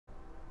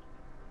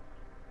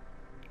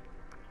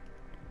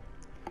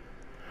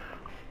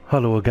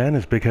Hello again,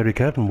 it's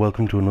BigHairyKev and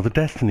welcome to another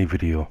Destiny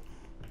video.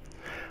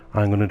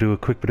 I'm going to do a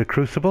quick bit of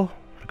Crucible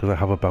because I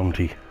have a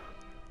bounty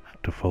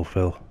to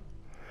fulfill.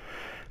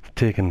 It's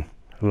taken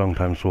a long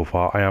time so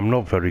far. I am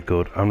not very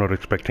good. I'm not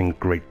expecting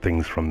great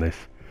things from this.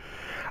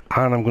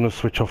 And I'm going to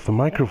switch off the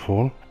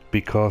microphone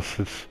because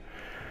if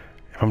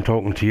I'm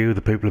talking to you,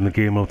 the people in the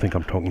game will think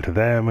I'm talking to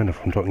them, and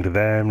if I'm talking to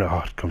them,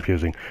 it's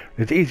confusing.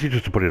 It's easy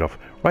just to put it off.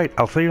 Right,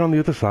 I'll see you on the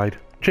other side.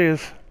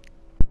 Cheers!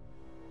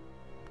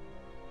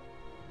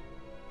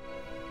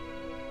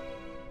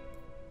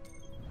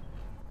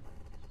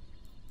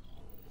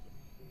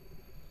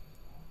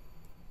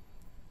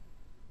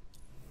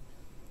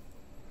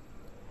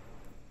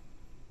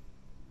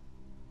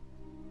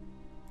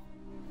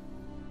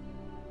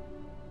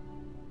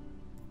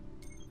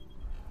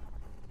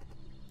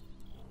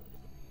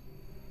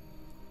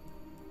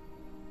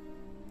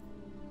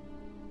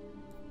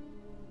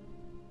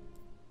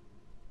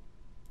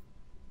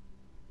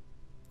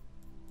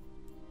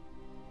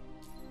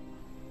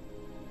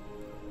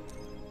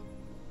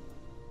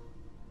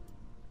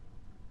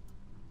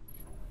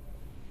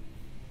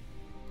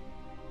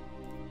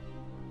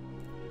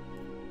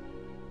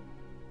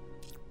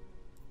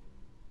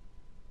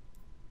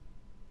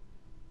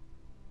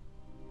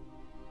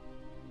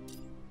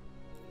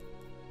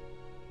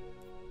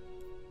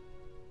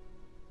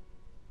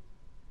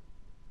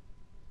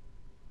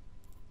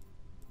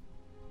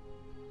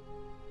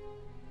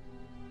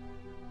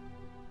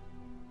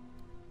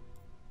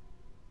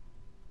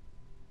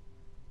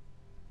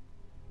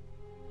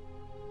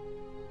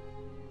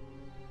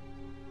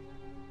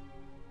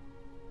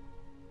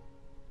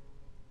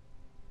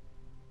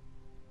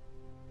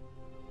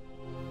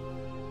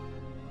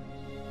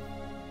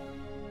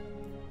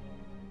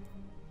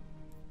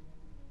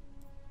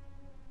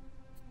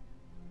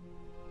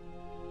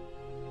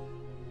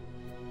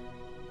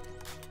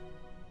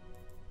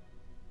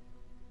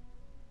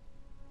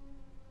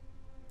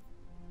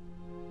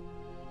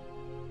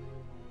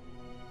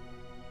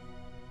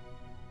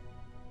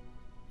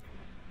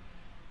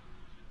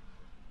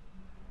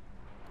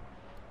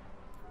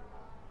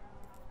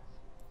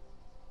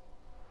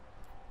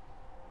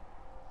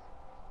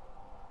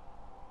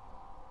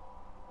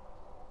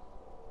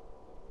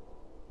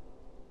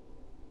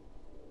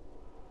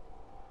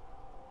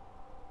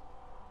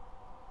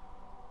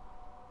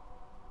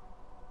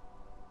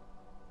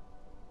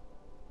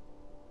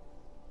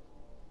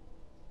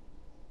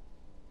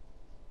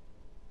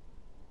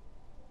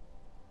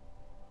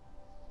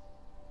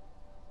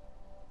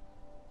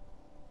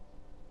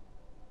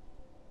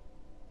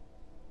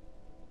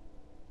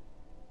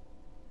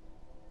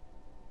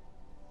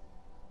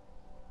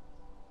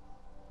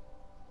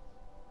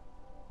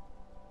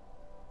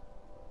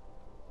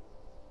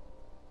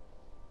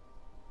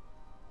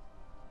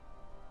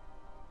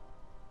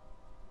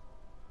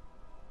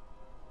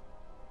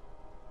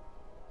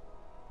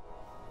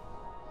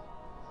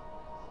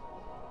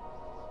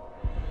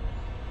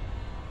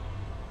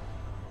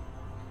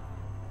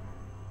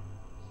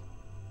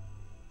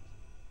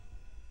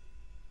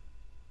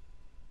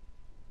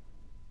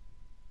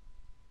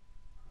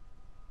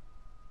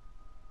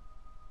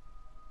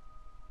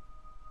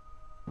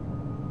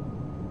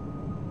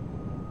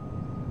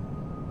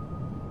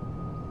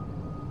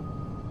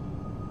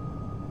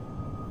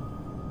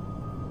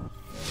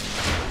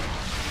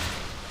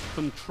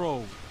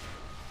 Control.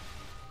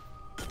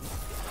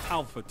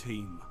 Alpha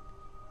Team.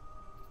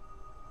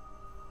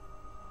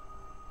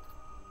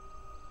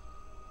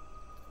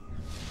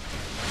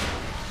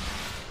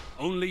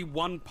 Only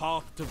one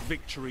path to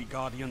victory,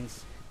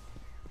 Guardians.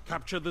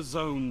 Capture the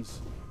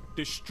zones.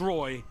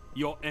 Destroy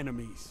your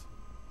enemies.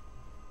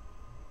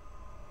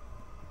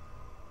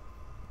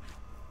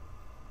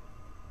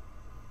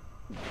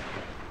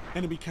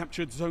 Enemy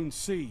captured Zone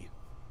C.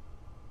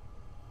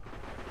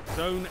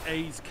 Zone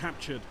A's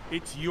captured.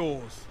 It's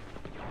yours.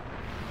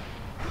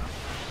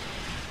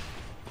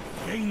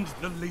 Gained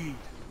the lead.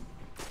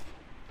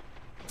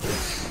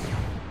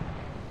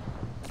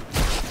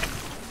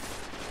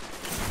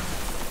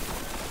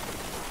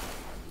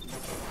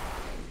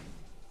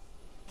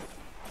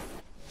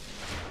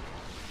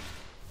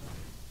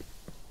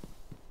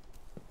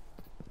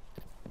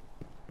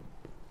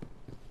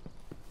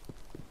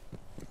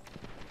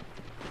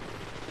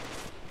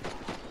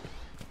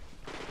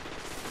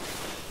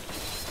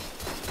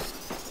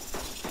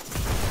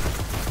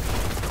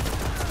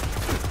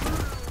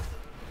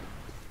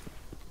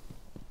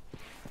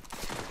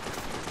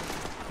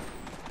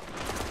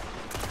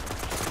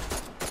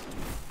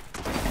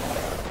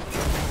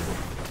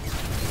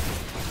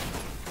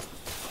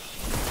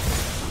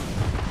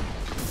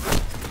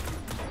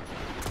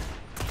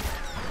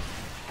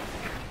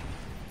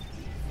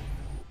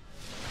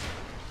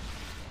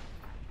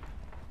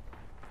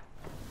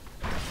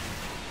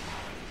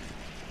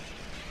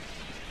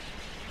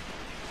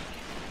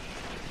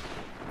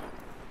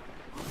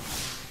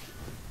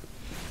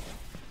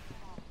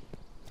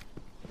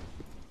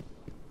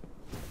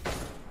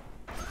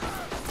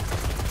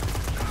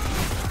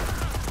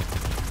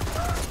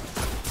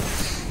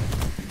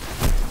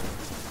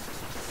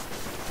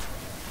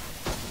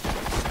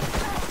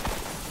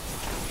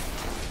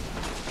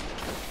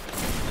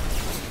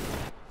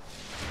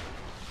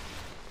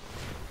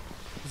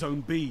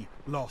 Zone B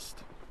lost.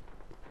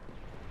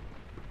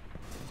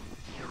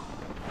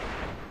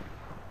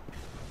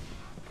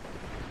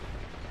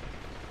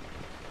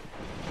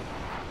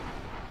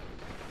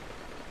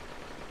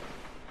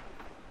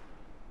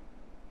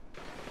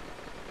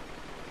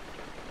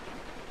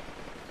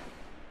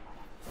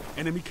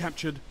 Enemy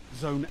captured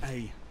Zone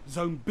A.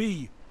 Zone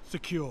B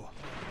secure.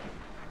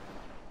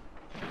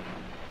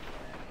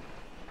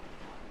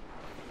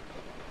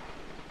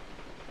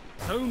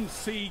 Zone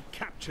C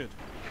captured.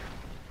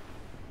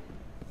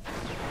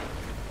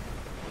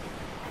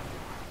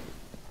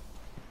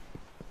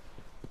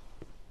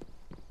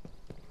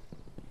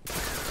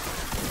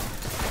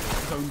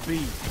 Zone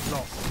B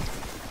lost.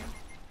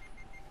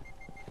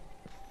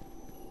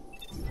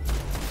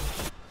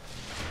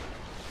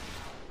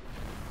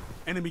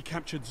 Enemy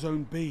captured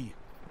Zone B.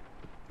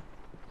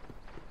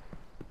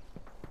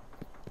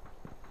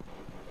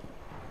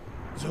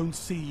 Zone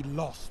C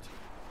lost.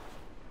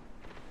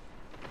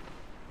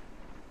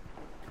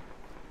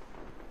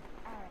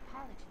 Our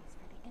apologies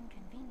for the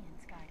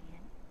inconvenience,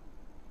 Guardian.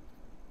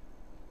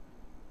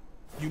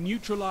 You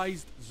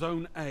neutralized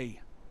Zone A.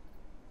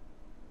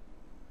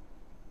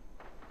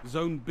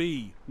 Zone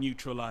B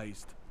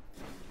neutralized.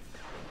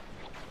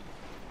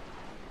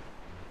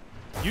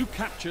 You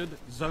captured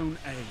Zone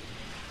A.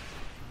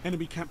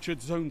 Enemy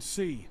captured Zone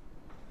C.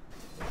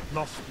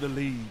 Lost the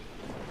lead.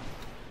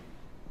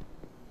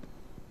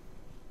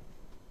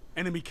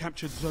 Enemy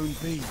captured Zone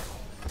B.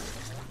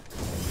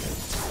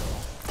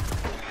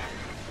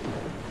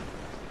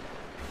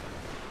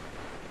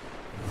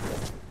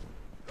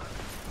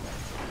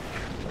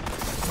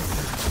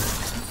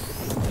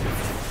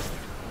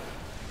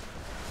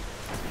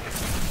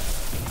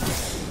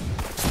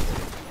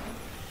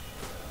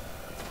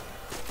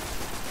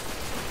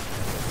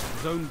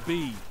 Zone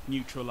B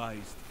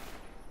neutralized.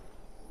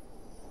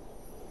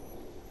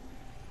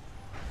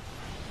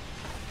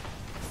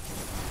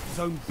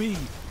 Zone B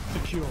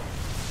secure.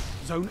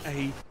 Zone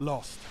A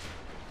lost.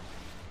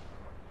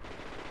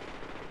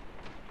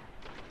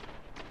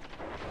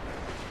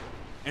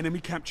 Enemy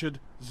captured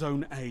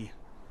Zone A.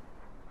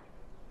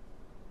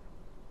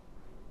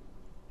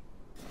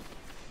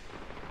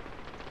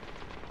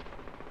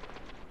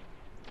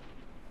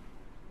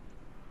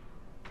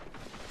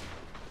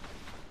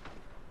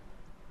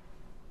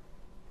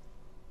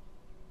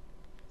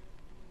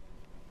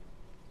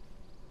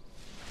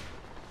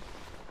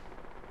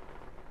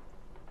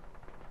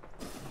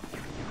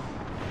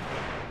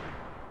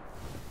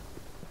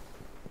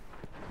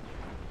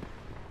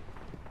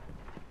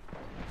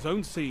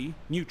 Zone C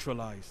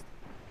neutralized.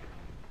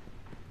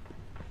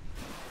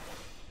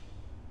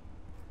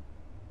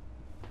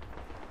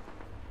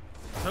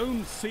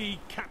 Zone C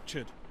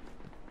captured.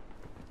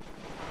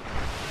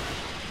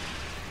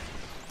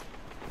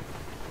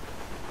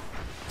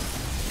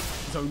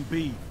 Zone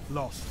B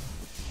lost.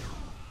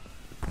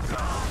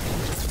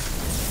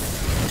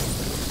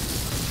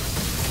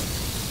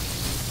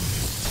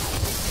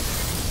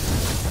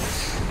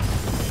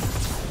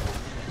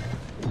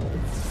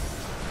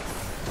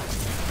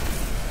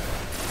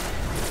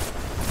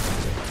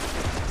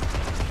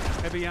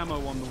 Heavy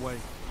ammo on the way.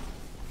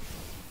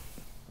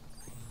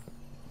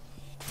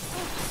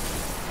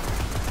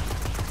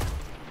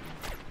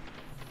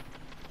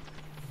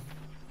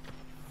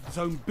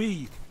 Zone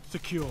B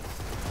secure.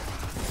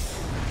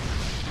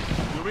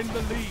 You're in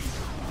the lead.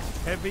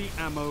 Heavy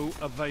ammo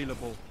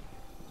available.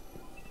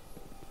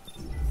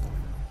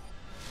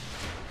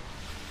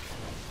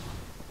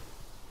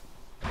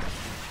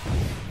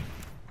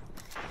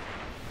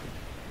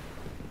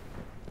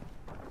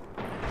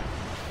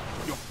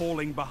 You're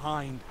falling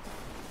behind.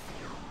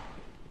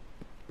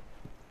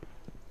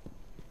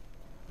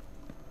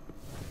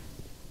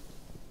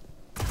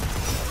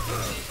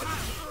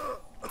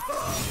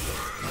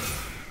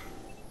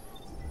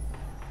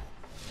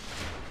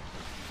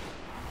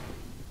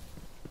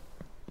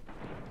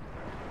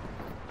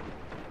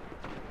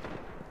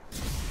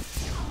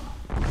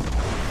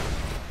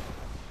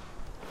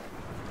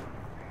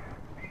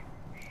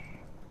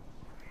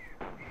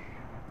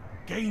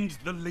 Gained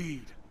the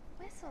lead.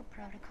 Whistle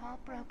protocol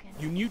broken.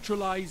 You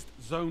neutralized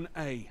Zone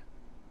A.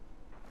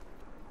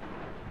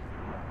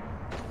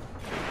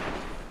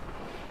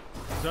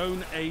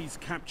 Zone A's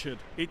captured.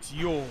 It's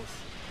yours.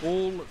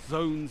 All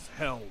zones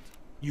held.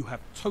 You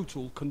have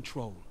total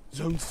control.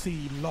 Zone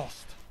C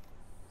lost.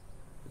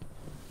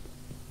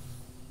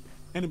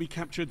 Enemy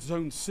captured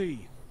Zone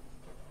C.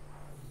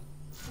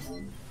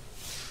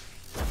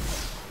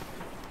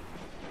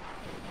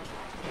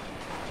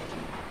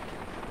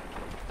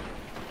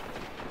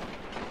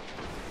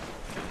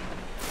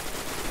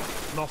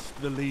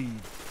 Lost the lead.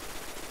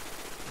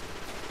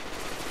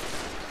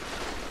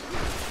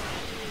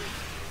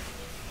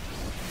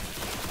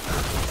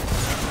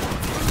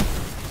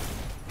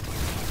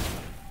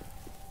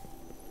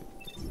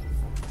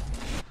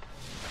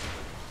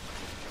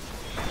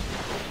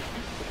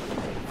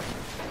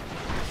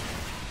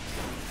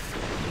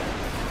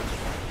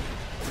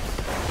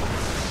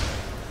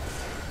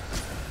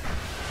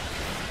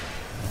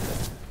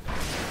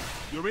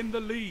 You're in the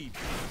lead.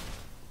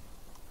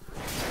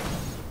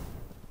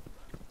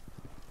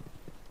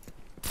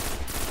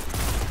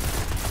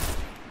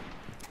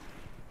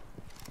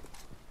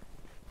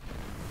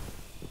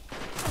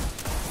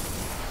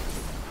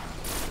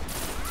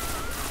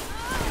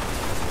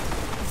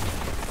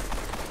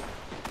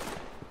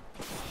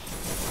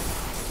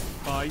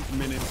 5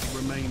 minutes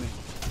remaining.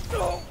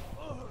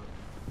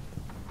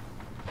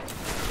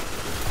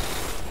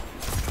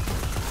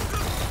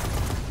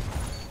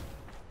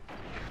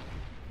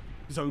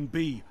 Zone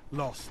B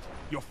lost.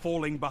 You're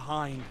falling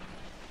behind.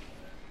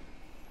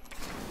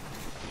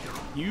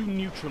 You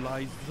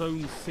neutralized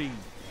Zone C.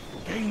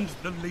 Gained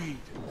the lead.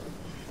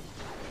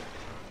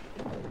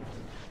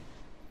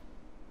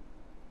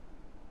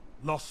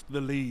 Lost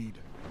the lead.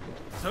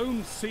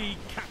 Zone C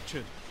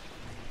captured.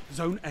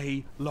 Zone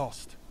A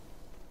lost.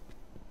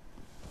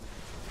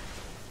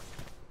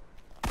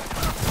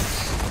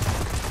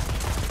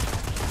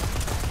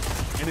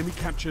 Enemy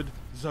captured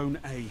Zone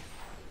A.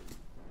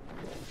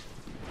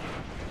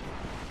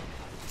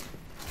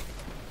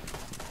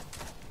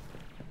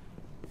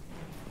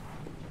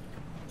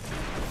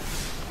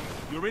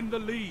 You're in the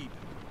lead.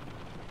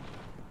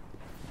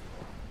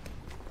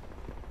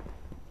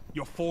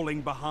 You're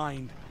falling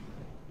behind.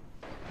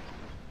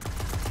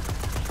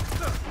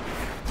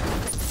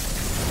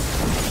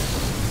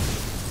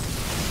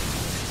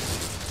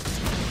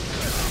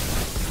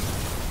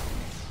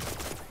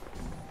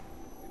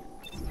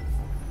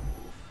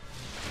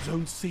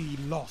 Zone C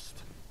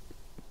lost.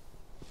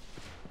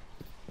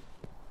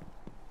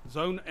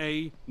 Zone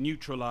A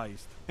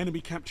neutralized.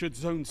 Enemy captured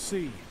Zone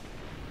C.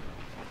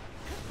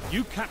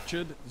 You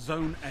captured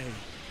Zone A.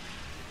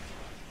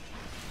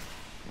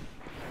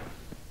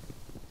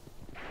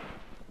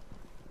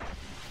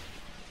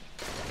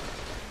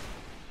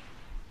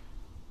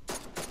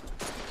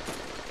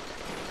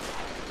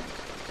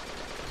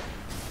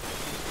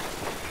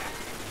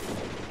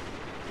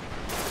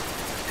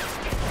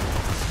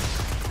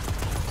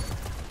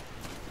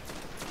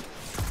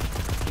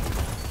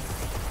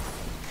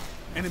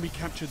 Enemy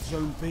captured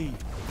Zone B.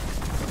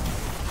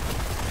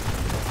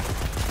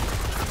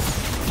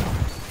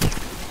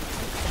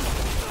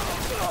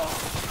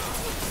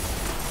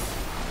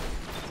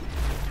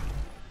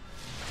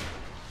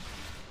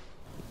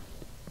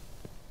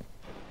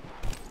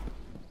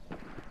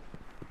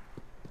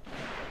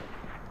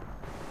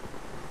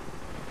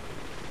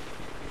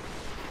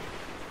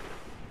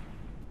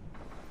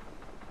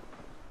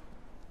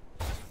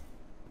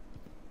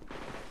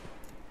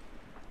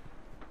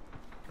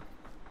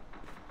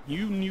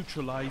 You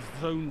neutralized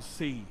Zone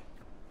C.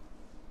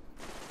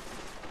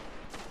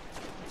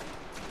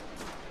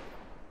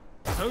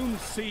 Zone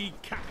C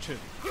captured.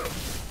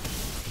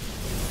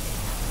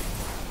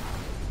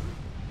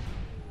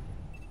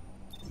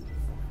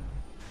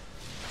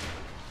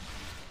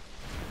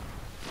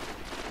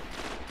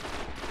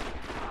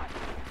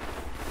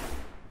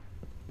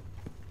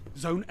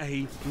 Zone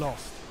A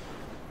lost.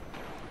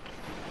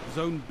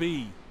 Zone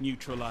B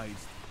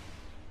neutralized.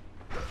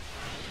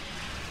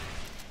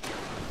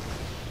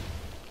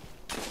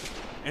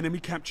 Enemy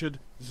captured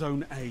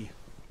Zone A.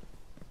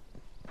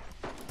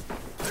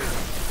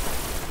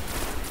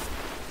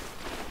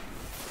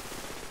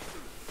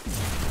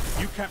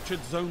 You captured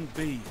Zone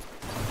B.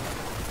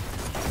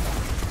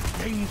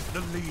 Gained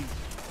the lead.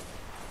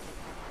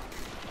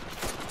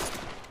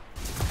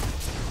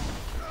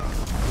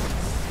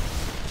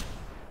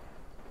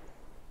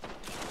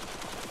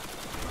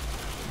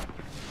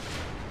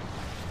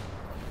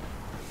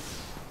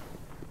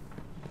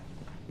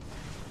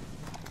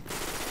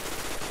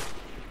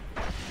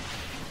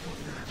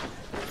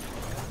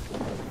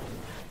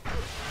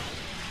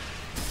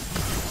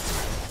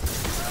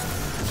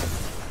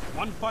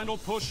 One final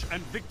push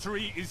and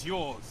victory is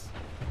yours.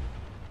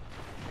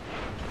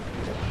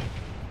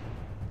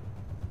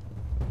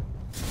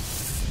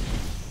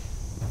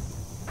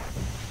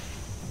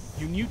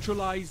 You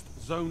neutralized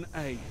Zone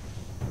A.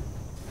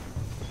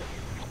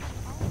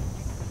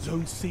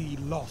 Zone C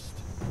lost.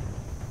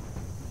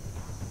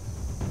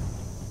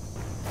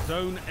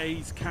 Zone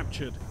A's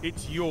captured.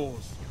 It's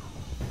yours.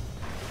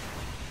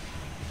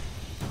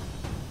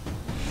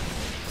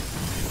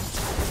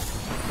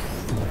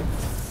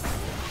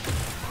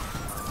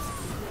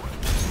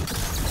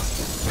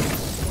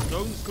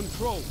 Zones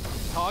controlled.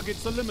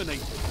 Targets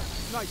eliminated.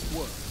 Nice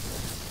work.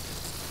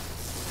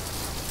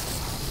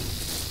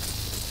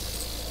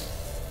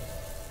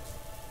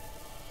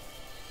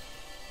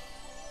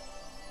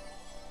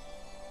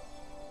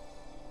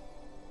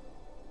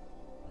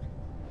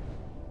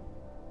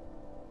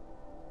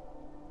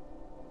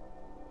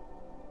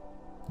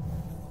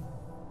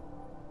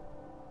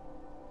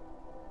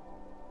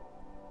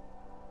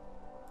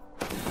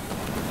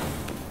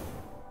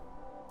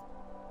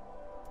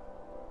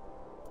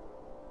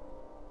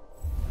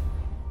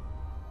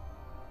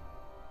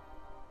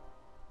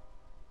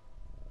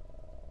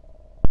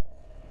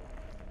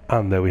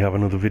 And there we have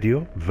another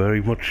video.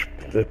 Very much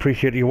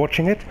appreciate you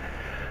watching it.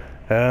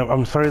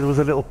 I'm sorry there was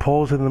a little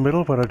pause in the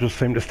middle where I just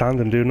seemed to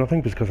stand and do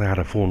nothing because I had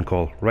a phone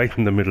call right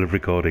in the middle of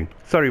recording.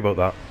 Sorry about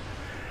that.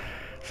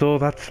 So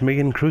that's me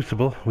in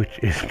Crucible, which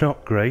is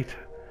not great.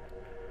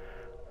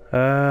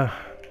 Yeah,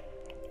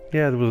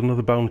 there was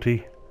another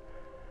bounty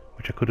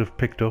which I could have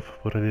picked up,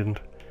 but I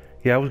didn't.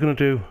 Yeah, I was going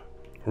to do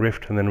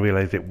Rift and then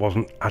realised it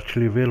wasn't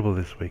actually available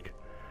this week.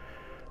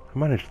 I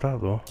managed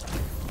that though.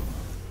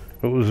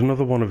 There was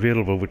another one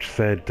available which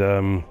said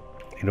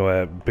you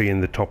know, be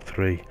in the top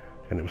 3.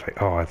 And it was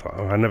like, oh, I thought,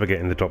 I never get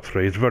in the top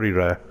 3. It's very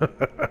rare.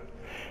 A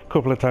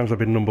couple of times I've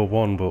been number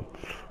 1, but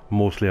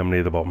mostly I'm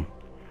near the bottom.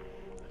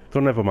 So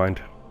never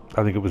mind.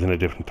 I think it was in a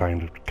different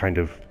kind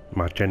of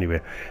match anyway.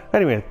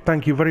 Anyway,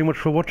 thank you very much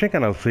for watching,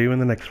 and I'll see you in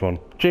the next one.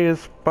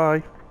 Cheers,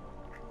 bye.